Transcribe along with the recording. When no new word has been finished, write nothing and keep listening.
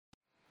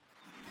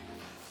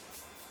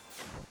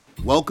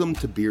Welcome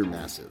to Beer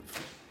Massive,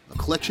 a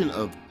collection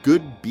of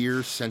good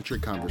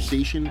beer-centric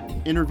conversation,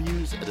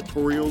 interviews,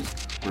 editorials,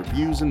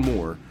 reviews, and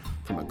more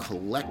from a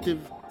collective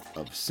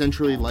of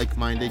centrally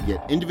like-minded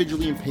yet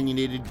individually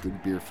opinionated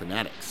good beer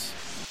fanatics.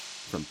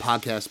 From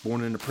podcasts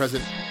born in the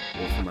present,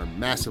 or from our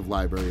massive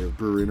library of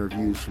brewer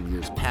interviews from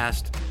years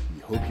past,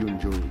 we hope you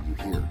enjoy what you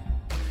hear.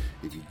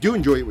 If you do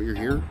enjoy what you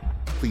hear,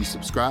 please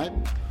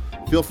subscribe.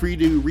 Feel free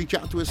to reach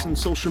out to us on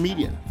social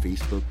media,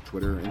 Facebook,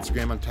 Twitter,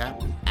 Instagram on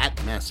tap,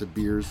 at Massive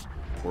Beers,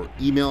 or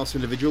email us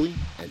individually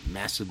at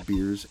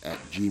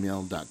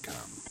massivebeers@gmail.com.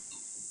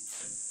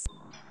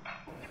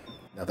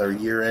 Another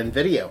year-end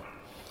video.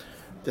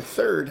 The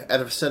third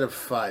out of a set of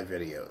 5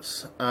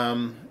 videos.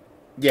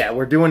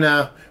 We're doing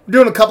a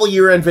couple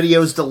year-end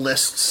videos, the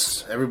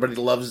lists. Everybody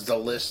loves the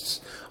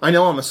lists. I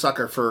know I'm a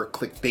sucker for a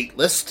clickbait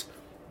list.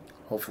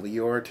 Hopefully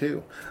you are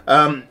too.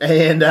 Like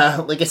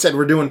I said,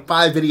 we're doing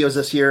 5 videos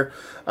this year.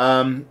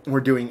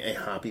 We're doing a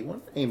hoppy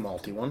one, a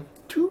malty one,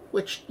 2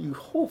 which you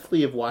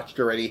hopefully have watched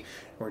already.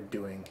 We're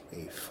doing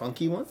a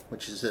funky one,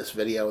 which is this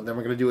video. And then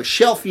we're going to do a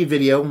shelfie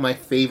video, my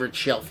favorite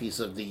shelfies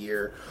of the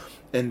year.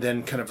 And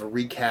then kind of a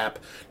recap,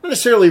 not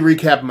necessarily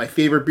recap my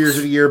favorite beers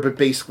of the year, but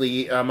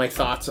basically my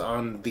thoughts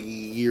on the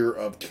year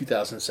of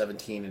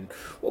 2017 and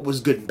what was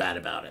good and bad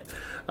about it.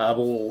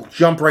 We'll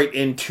jump right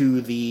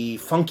into the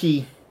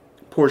funky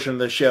portion of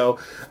the show.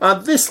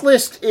 This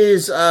list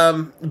is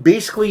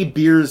basically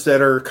beers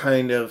that are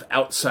kind of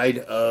outside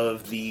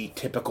of the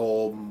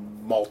typical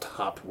malt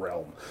hop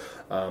realm.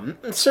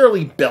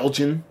 Necessarily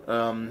Belgian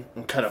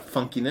kind of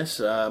funkiness,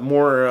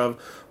 more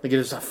of like it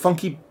is a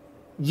funky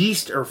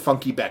yeast or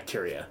funky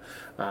bacteria.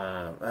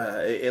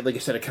 Like I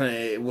said,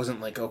 it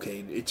wasn't like,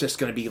 okay, it's just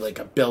going to be like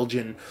a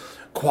Belgian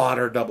quad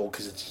or double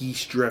because it's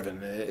yeast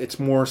driven. It's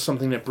more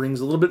something that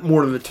brings a little bit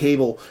more to the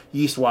table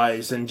yeast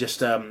wise than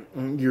just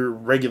your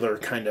regular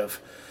kind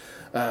of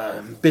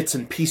bits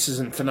and pieces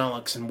and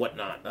phenolics and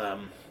whatnot.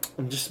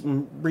 And just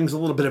brings a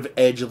little bit of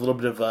edge, a little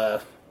bit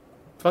of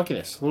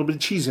funkiness, a little bit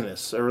of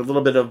cheesiness, or a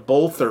little bit of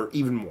both, or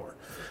even more.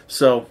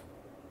 So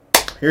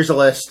here's a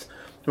list.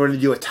 We're going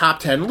to do a top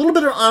 10. A little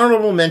bit of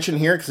honorable mention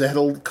here because I had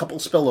a couple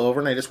spill over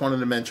and I just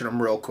wanted to mention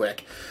them real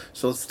quick.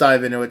 So let's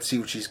dive into it, see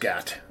what she's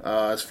got.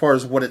 As far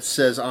as what it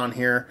says on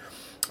here,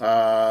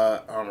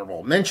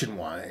 honorable mention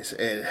wise,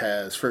 it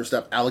has first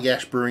up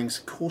Allagash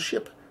Brewing's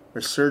Coolship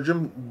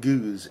Resurgam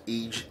Goose,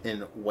 aged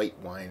in white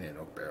wine and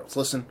oak barrels.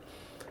 Listen,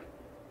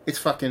 it's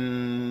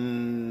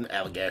fucking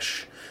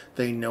Allagash.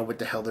 They know what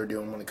the hell they're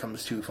doing when it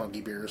comes to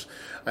funky beers.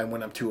 I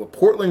went up to a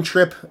Portland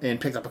trip and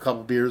picked up a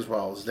couple beers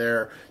while I was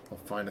there. You'll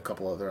find a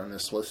couple other on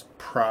this list,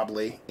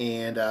 probably.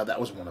 And that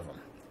was one of them.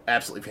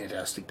 Absolutely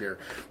fantastic beer.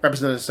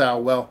 Represented the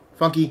style well.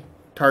 Funky,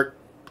 tart,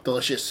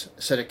 delicious,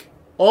 acidic.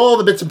 All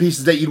the bits and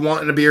pieces that you'd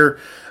want in a beer,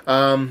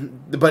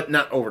 but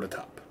not over the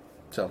top.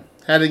 So,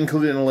 had to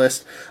include it in the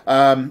list.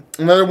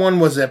 Another one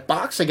was a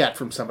box I got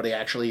from somebody,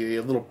 actually.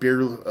 A little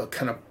beer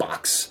kind of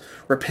box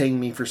repaying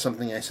me for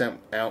something I sent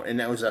out. And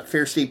that was a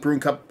Fair State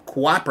Brewing Cup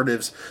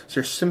Cooperative's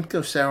their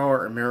Simcoe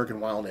Sour American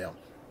Wild Ale.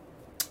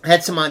 I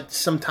had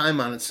some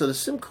time on it, so the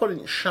Simcoe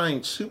didn't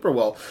shine super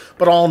well.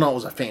 But all in all, it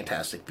was a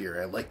fantastic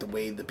beer. I liked the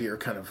way the beer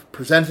kind of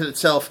presented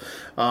itself.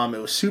 It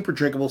was super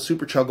drinkable,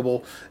 super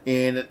chuggable,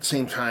 and at the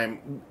same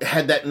time, it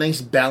had that nice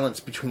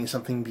balance between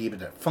something being a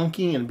bit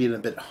funky and being a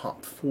bit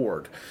hop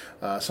forward.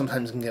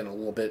 Sometimes it can get a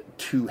little bit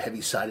too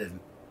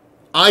heavy-sided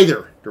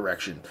either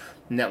direction.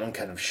 And that one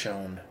kind of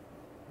shone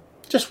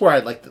just where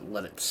I'd like to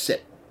let it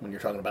sit. When you're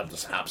talking about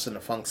the hops and the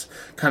funks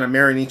kind of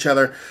marrying each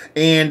other.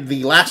 And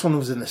the last one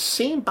was in the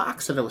same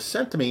box that it was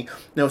sent to me.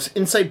 Now, it's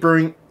Insight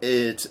Brewing.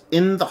 It's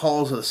in the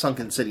halls of the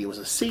Sunken City. It was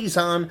a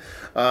Saison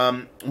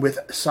with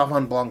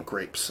Sauvignon Blanc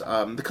grapes.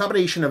 The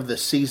combination of the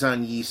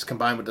Saison yeast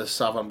combined with the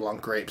Sauvignon Blanc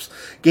grapes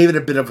gave it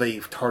a bit of a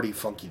tardy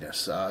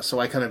funkiness. So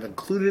I kind of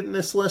included it in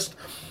this list.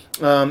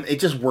 It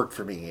just worked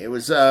for me. It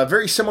was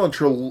very similar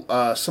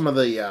to some of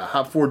the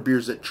hop-forward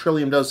beers that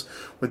Trillium does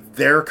with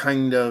their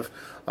kind of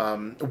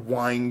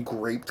wine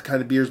grape kind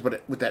of beers,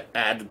 but with that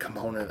added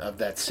component of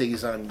that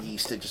Saison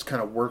yeast. It just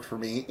kind of worked for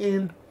me,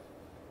 and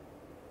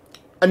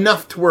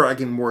enough to where I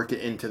can work it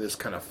into this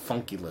kind of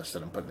funky list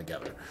that I'm putting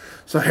together.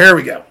 So here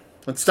we go.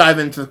 Let's dive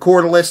into the core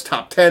of the list,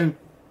 top 10.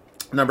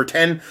 Number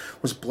 10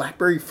 was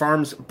Blackberry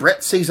Farms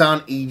Brett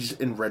Saison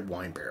aged in red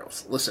wine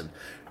barrels. Listen,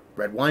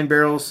 red wine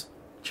barrels,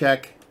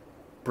 check.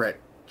 Brett,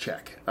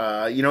 check.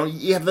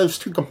 You have those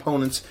 2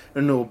 components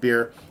in a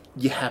beer.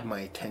 You have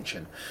my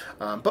attention.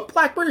 But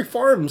Blackberry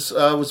Farms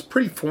was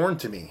pretty foreign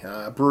to me.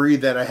 A brewery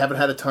that I haven't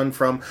had a ton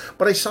from,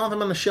 but I saw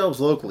them on the shelves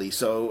locally.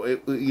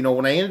 So,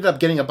 when I ended up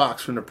getting a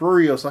box from the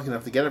brewery, I was lucky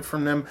enough to get it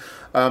from them.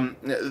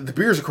 The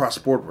beers across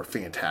the board were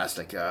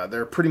fantastic.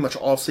 They're pretty much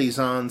all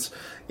Saisons,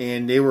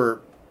 and they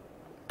were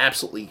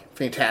absolutely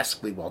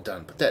fantastically well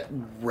done. But that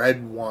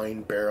red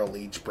wine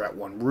barrel-aged Brett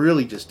one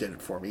really just did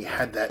it for me. It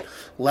had that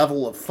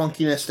level of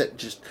funkiness that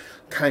just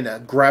kind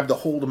of grabbed a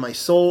hold of my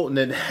soul, and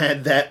then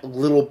had that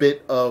little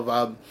bit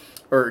of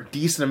or a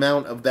decent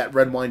amount of that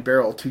red wine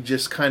barrel to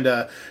just kind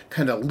of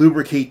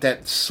lubricate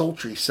that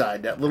sultry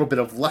side, that little bit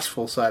of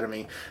lustful side of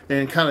me,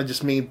 and kind of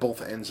just made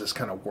both ends just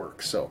kind of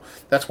work. So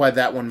that's why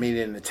that one made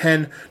it in a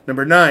 10.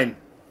 Number 9,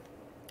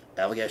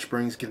 Allagash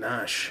Brewing's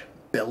Grenache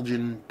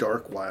Belgian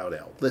Dark Wild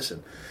Ale.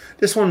 Listen,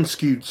 this one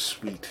skewed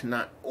sweet,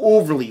 not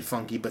overly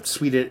funky, but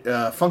sweet,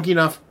 funky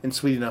enough and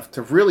sweet enough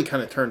to really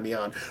kind of turn me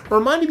on. It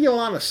reminded me a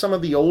lot of some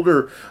of the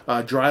older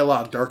dry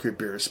log darker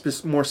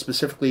beers. More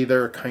specifically,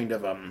 their kind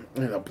of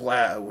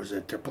was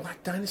it their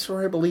Black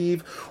Dinosaur, I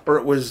believe, or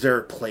it was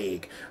their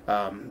Plague.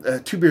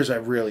 2 beers I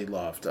really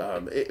loved.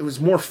 It was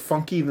more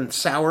funky than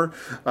sour,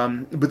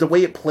 but the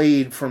way it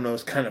played from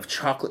those kind of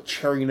chocolate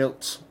cherry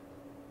notes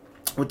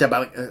with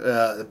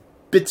that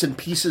bits and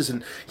pieces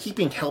and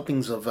heaping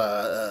helpings of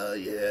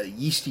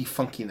yeasty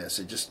funkiness.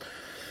 It just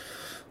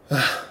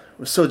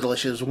was so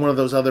delicious. One of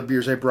those other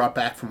beers I brought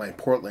back from my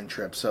Portland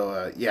trip.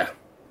 So, yeah.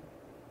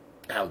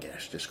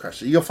 Allagash just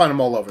crushed it. You'll find them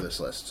all over this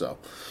list. So,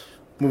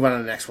 move on to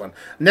the next one.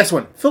 Next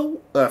one,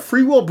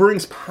 Free Will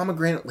Brewing's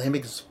Pomegranate Lambic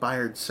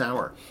Inspired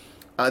Sour.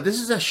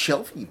 This is a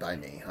shelfie by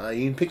me.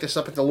 You can pick this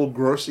up at the little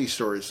grocery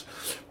stores.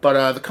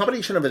 But the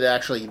combination of it,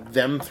 actually,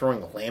 them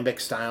throwing a lambic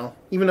style,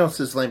 even though it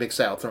says lambic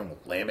style, throwing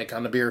a lambic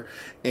on the beer.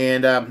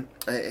 And I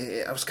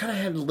was kind of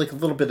had like a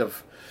little bit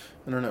of,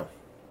 I don't know,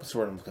 what's the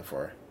word I'm looking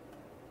for?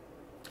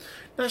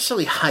 Not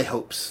necessarily high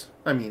hopes.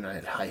 I mean, I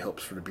had high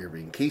hopes for the beer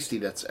being tasty.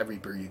 That's every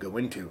beer you go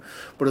into.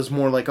 But it was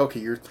more like,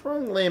 okay, you're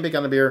throwing lambic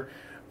on the beer.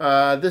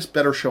 This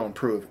better show and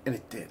prove. And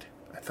it did.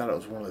 I thought it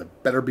was one of the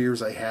better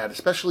beers I had,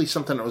 especially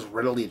something that was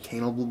readily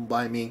attainable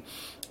by me.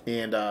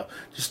 And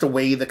just the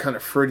way the kind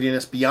of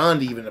fruitiness,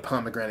 beyond even the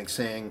pomegranate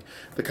saying,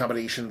 the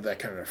combination of that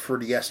kind of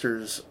fruity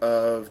esters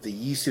of the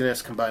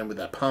yeastiness combined with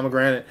that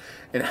pomegranate,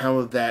 and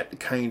how that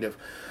kind of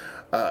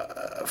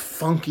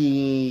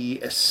funky,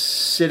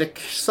 acidic,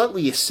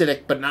 slightly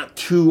acidic, but not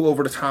too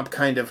over-the-top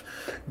kind of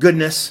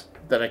goodness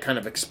that I kind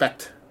of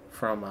expect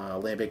from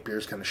lambic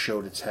beers kind of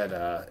showed its head.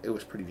 It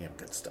was pretty damn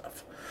good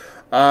stuff.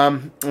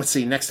 Let's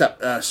see, next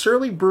up,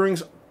 Surly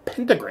Brewing's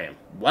Pentagram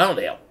Wild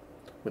Ale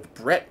with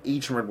Brett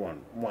aged red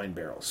wine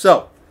barrels.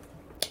 So,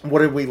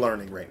 what are we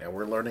learning right now?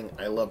 We're learning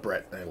I love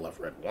Brett and I love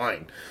red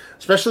wine,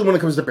 especially when it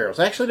comes to barrels.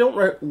 I actually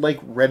don't like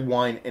red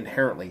wine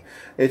inherently.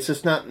 It's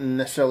just not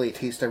necessarily a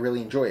taste I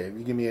really enjoy. If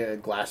you give me a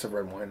glass of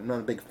red wine, I'm not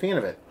a big fan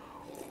of it.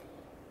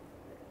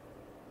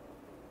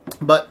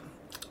 But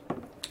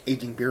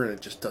aging beer in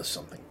it just does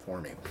something for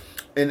me.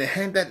 And it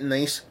had that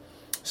nice,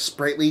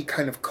 sprightly,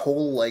 kind of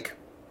coal-like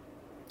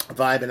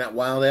vibe in that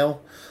wild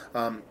ale,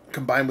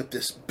 combined with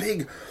this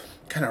big,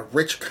 kind of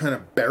rich, kind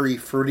of berry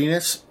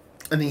fruitiness.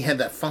 And then you had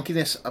that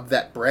funkiness of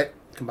that Brett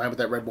combined with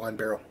that red wine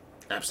barrel.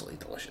 Absolutely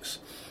delicious.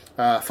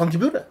 Funky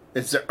Buddha.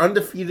 It's their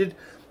undefeated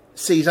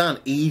Saison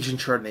aged in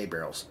Chardonnay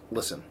barrels.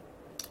 Listen,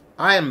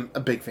 I am a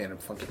big fan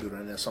of Funky Buddha.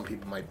 I know some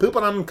people might poop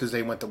on them because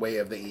they went the way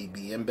of the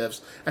AB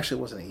InBevs. Actually,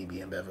 it wasn't AB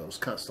InBev. It was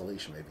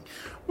Constellation, maybe.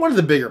 One of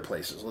the bigger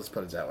places. Let's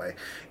put it that way.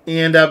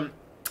 And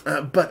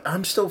but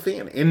I'm still a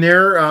fan. And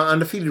their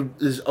undefeated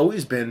has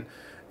always been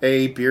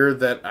a beer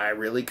that I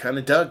really kind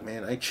of dug,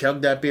 man. I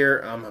chugged that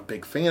beer. I'm a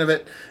big fan of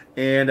it.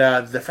 And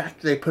the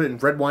fact that they put it in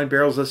red wine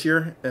barrels this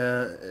year,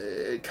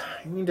 it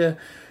kind of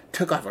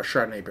took off, or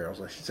Chardonnay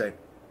barrels, I should say.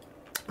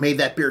 Made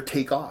that beer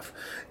take off.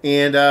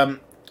 And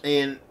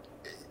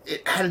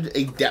it had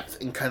a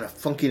depth and kind of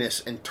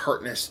funkiness and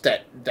tartness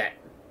that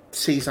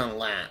Saison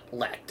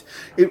lacked.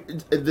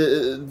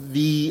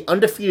 The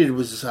undefeated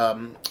was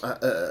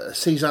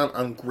Saison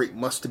on grape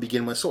must to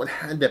begin with, so it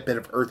had that bit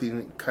of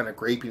earthy kind of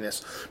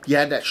grapiness. You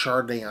had that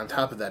Chardonnay on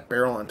top of that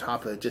barrel on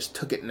top of it, just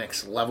took it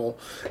next level.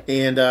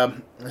 And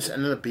this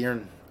ended up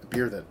being a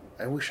beer that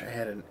I wish I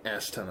had an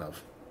ass ton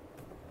of,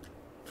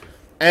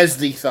 as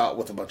the thought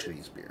with a bunch of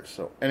these beers.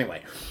 So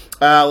anyway,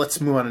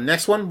 let's move on to the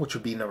next one, which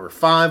would be number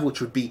 5,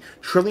 which would be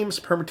Trillium's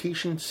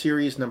Permutation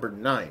Series number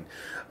 9.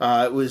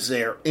 It was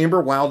their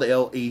Amber Wild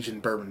Ale aged in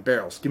bourbon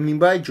barrels, given me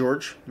by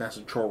George,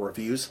 Master Troll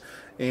Reviews,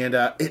 and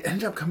it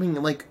ended up coming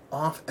like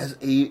off as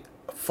a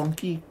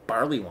funky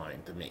barley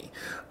wine to me.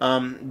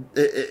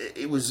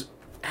 It was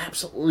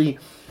absolutely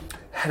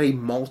had a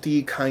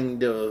malty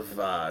kind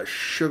of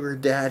sugar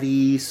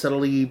daddy,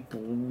 subtly,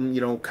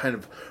 kind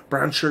of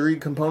brown sugary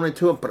component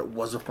to it, but it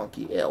was a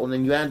funky ale. And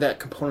then you add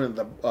that component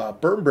of the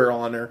bourbon barrel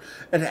on there,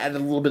 and it added a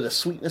little bit of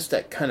sweetness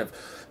that kind of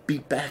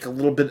beat back a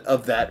little bit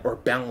of that, or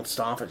balanced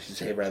off, I should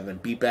say, rather than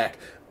beat back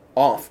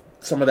off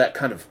some of that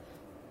kind of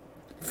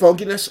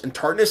funkiness and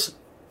tartness.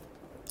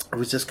 It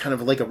was just kind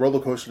of like a roller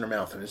coaster in the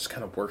mouth, and it just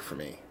kind of worked for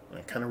me. I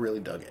kind of really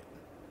dug it.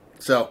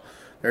 So,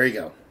 there you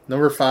go.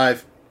 Number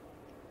 5.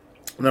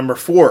 Number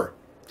 4.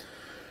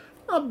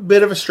 A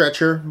bit of a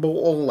stretcher, but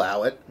we'll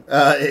allow it.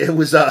 It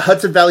was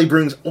Hudson Valley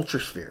Brewing's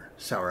Ultrasphere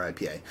Sour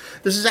IPA.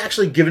 This is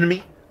actually given to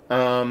me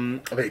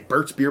of a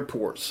Bert's Beer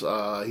Pours.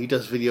 He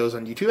does videos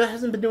on YouTube. I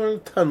hasn't been doing a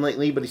ton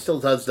lately, but he still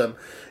does them.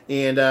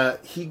 And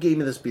he gave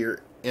me this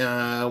beer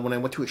when I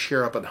went to a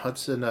share up at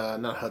Hudson,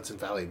 not Hudson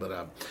Valley,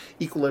 but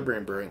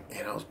Equilibrium Brewing,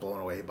 and I was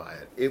blown away by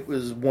it. It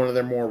was one of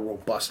their more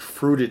robust,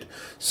 fruited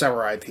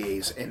sour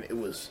IPAs, and it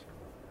was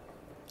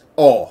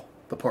all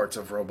the parts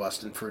of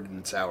robust and fruited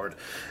and soured.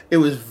 It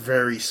was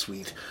very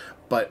sweet,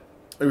 but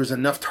there was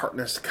enough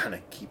tartness to kind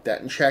of keep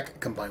that in check,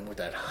 combined with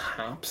that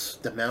hops,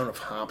 the amount of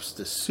hops,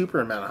 the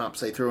super amount of hops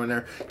they threw in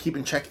there, keep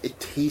in check. It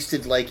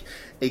tasted like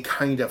a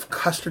kind of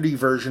custardy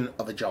version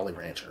of a Jolly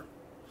Rancher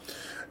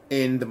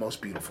in the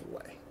most beautiful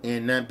way.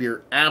 And that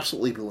beer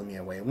absolutely blew me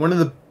away. One of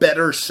the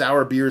better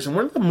sour beers and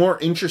one of the more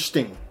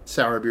interesting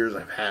sour beers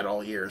I've had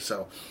all year.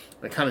 So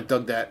I kind of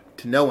dug that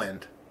to no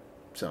end.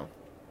 So,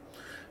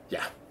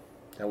 yeah.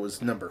 That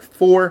was number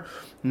 4.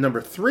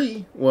 Number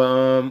 3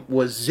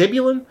 was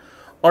Zebulon.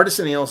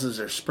 Artisan Ales is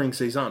their Spring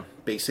Saison,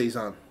 base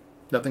Saison.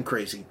 Nothing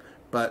crazy.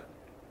 But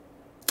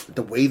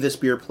the way this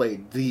beer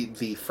played,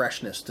 the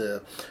freshness,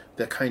 the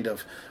kind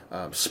of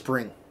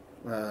spring,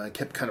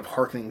 kept kind of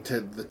hearkening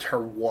to the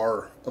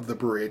terroir of the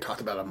brewery I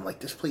talked about. I'm like,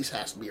 this place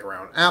has to be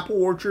around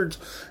apple orchards,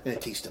 and it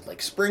tasted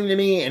like spring to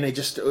me, and it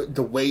just,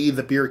 the way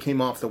the beer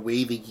came off, the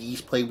way the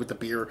yeast played with the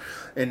beer,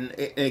 and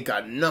it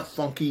got enough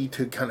funky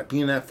to kind of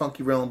be in that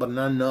funky realm, but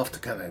not enough to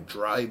kind of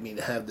drive me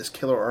to have this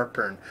killer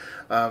heartburn.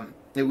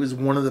 It was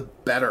one of the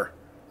better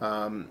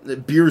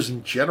beers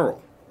in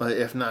general,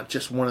 if not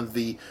just one of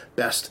the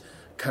best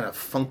kind of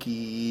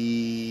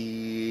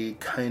funky,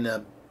 kind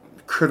of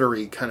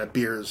crittery kind of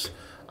beers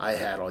I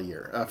had all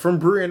year. From a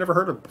brewery I never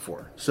heard of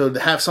before. So to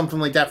have something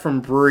like that from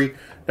a brewery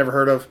never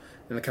heard of,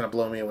 and to kind of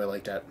blow me away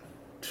like that,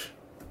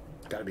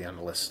 got to be on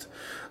the list.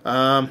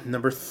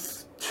 Number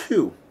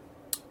 2,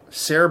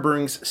 Sarah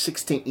Brewing's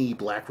 16E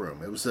Black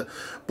Room. It was a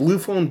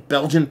Bluephone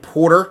Belgian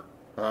Porter,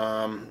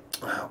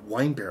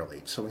 wine barrel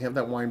age. So we have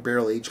that wine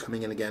barrel age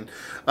coming in again.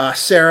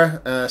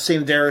 Sarah,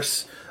 St.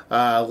 Adaris.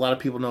 A lot of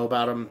people know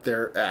about them.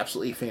 They're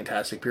absolutely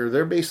fantastic beer.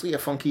 They're basically a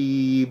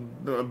funky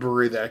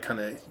brewery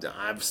that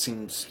I've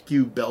seen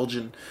skew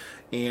Belgian,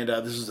 and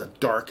this is a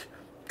dark,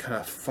 kind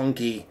of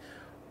funky.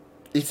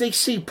 If they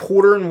say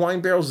porter in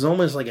wine barrels, it's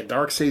almost like a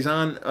dark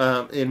saison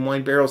in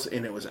wine barrels,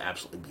 and it was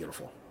absolutely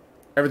beautiful.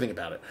 Everything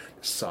about it,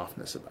 the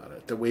softness about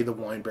it, the way the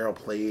wine barrel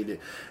played.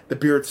 The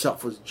beer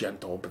itself was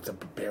gentle, but the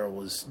barrel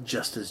was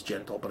just as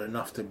gentle, but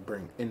enough to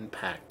bring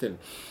impact. And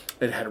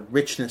it had a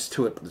richness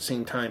to it, but at the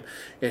same time,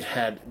 it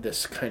had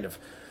this kind of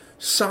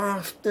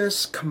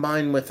softness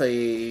combined with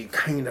a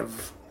kind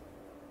of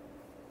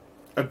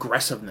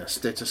aggressiveness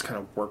that just kind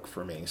of worked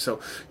for me. So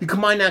you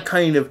combine that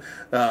kind of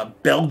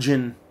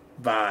Belgian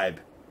vibe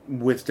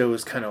with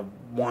those kind of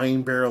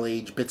wine barrel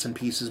aged bits and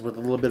pieces with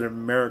a little bit of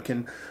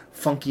American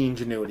funky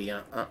ingenuity.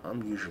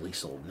 I'm usually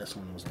sold, and this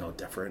one was no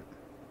different.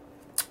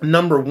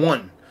 Number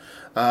 1,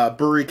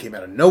 brewery came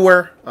out of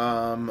nowhere,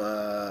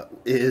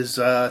 is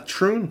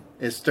Troon.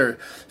 It's their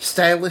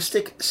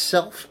stylistic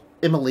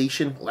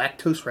self-immolation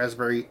lactose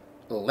raspberry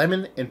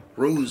lemon and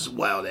rose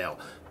wild ale.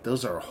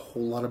 Those are a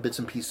whole lot of bits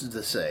and pieces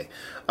to say.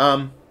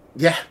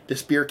 Yeah,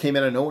 this beer came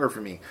out of nowhere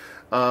for me.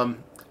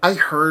 I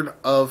heard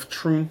of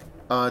Troon.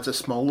 It's a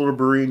small little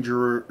brewery in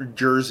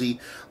Jersey,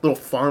 little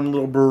farm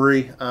little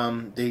brewery.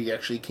 They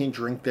actually can't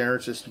drink there.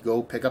 It's just you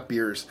go pick up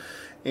beers.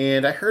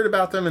 And I heard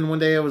about them, and one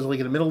day I was like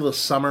in the middle of the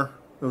summer.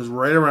 It was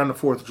right around the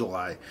 4th of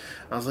July.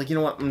 I was like, you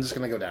know what? I'm just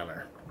going to go down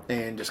there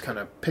and just kind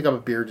of pick up a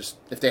beer. Just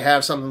if they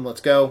have something, let's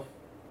go.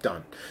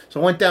 Done.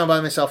 So I went down by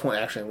myself. I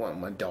went with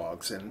my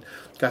dogs, and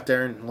got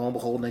there, and lo and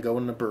behold, they go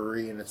in the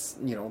brewery, and it's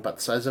about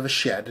the size of a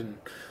shed,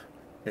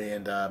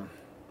 and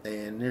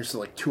there's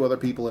like 2 other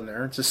people in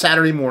there. It's a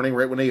Saturday morning,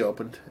 right when they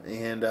opened,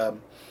 and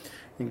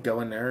you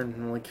go in there, and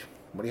I'm like,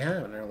 what do you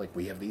have? And they're like,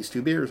 we have these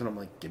 2 beers, and I'm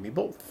like, give me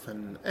both.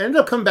 And I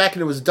ended up coming back,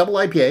 and it was a double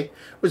IPA. It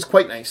was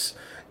quite nice.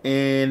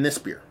 And this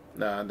beer,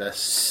 the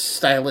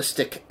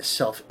stylistic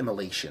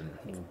self-immolation,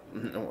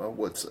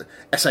 what's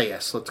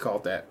SIS? Let's call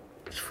it that,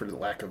 for the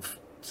lack of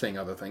saying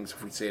other things.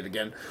 If we say it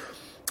again.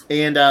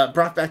 And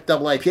brought back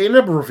double IPA. I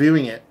ended up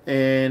reviewing it,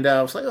 and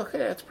I was like, okay,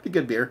 that's a pretty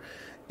good beer.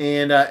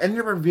 And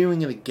ended up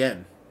reviewing it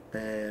again.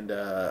 And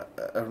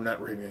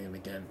not reviewing it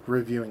again,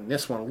 reviewing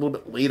this one a little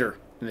bit later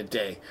in the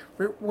day,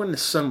 when the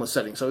sun was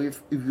setting. So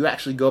if you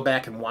actually go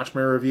back and watch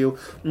my review,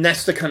 and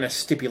that's the kind of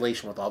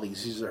stipulation with all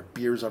these. These are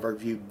beers I've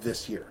reviewed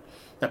this year.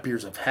 Not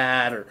beers I've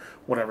had or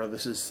whatever.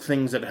 This is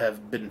things that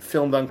have been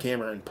filmed on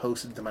camera and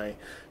posted to my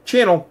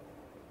channel.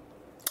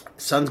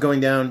 Sun's going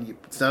down.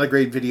 It's not a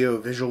great video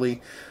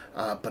visually,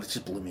 but it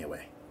just blew me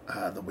away.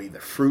 The way the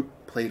fruit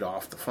played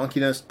off, the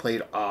funkiness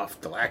played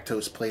off, the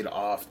lactose played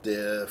off,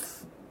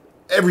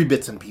 every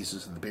bits and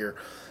pieces of the beer.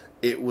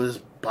 It was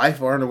by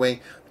far and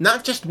away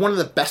not just one of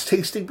the best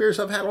tasting beers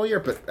I've had all year,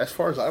 but as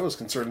far as I was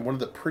concerned, one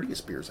of the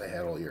prettiest beers I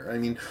had all year. I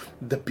mean,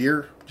 the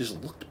beer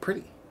just looked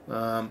pretty.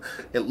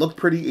 It looked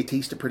pretty. It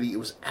tasted pretty. It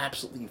was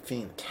absolutely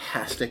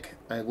fantastic.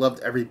 I loved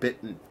every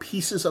bit and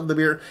pieces of the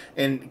beer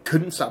and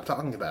couldn't stop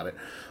talking about it.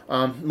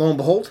 Lo and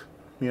behold,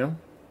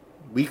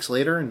 weeks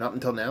later and up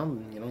until now,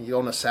 you go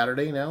on a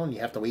Saturday now and you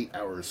have to wait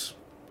hours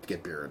to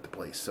get beer at the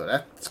place. So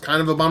that's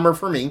kind of a bummer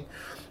for me.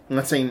 I'm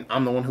not saying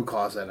I'm the one who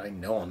caused that. I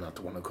know I'm not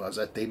the one who caused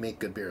that. They make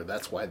good beer.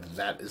 That's why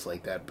that is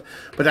like that.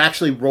 But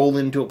actually roll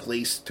into a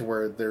place to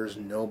where there's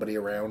nobody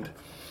around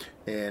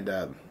and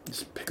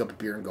just pick up a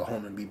beer and go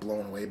home and be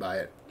blown away by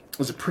it. It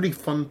was a pretty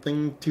fun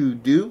thing to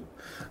do.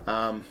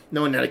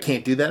 Knowing that I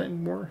can't do that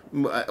anymore.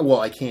 Well,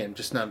 I can,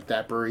 just not at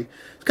that brewery.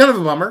 It's kind of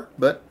a bummer,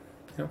 but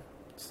you know,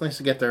 it's nice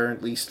to get there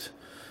at least,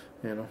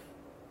 you know,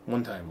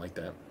 one time like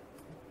that.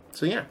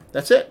 So yeah,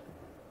 that's it.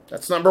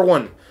 That's number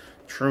one.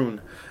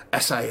 Troon.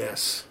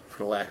 SIS,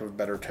 for lack of a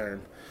better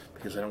term,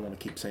 because I don't want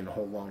to keep saying the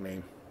whole long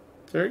name.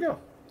 So there you go.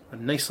 A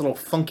nice little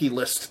funky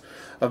list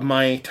of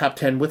my top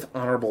 10 with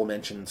honorable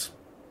mentions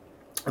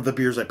of the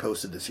beers I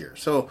posted this year.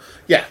 So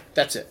yeah,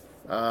 that's it.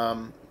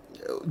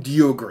 Do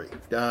you agree?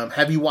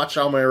 Have you watched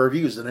all my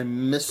reviews? Did I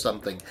miss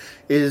something?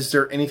 Is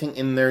there anything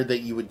in there that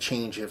you would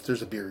change? If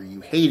there's a beer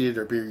you hated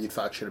or beer you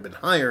thought should have been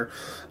higher,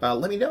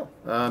 let me know.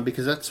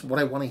 Because that's what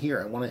I want to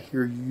hear. I want to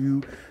hear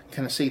you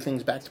kind of say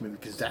things back to me,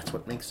 because that's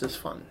what makes this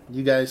fun.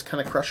 You guys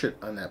kind of crush it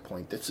on that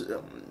point. That's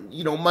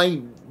you know,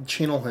 my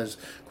channel has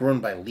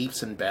grown by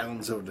leaps and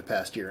bounds over the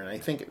past year, and I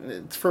think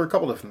it's for a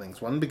couple different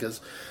things. One,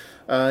 because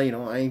you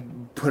know, I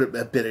put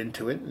a bit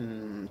into it,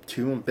 and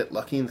two, I'm a bit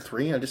lucky, and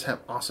three, I just have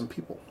awesome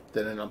people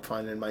that end up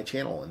finding my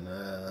channel, and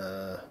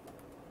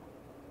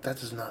that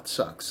does not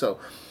suck. So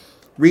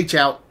reach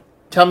out,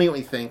 tell me what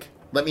you think,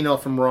 let me know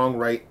if I'm wrong,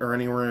 right, or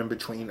anywhere in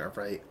between, or if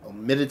I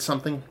omitted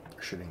something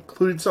or should have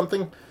included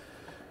something.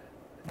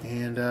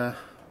 And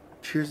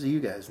cheers to you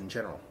guys in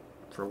general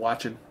for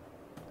watching,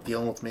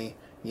 dealing with me,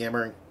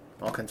 yammering,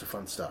 all kinds of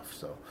fun stuff.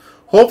 So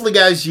hopefully,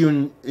 guys,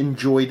 you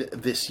enjoyed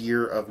this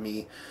year of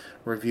me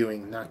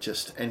reviewing not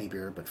just any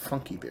beer, but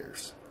funky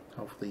beers.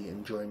 Hopefully you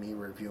enjoy me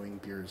reviewing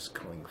beers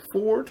going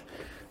forward,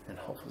 and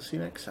hopefully see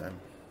you next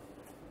time.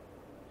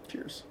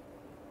 Cheers.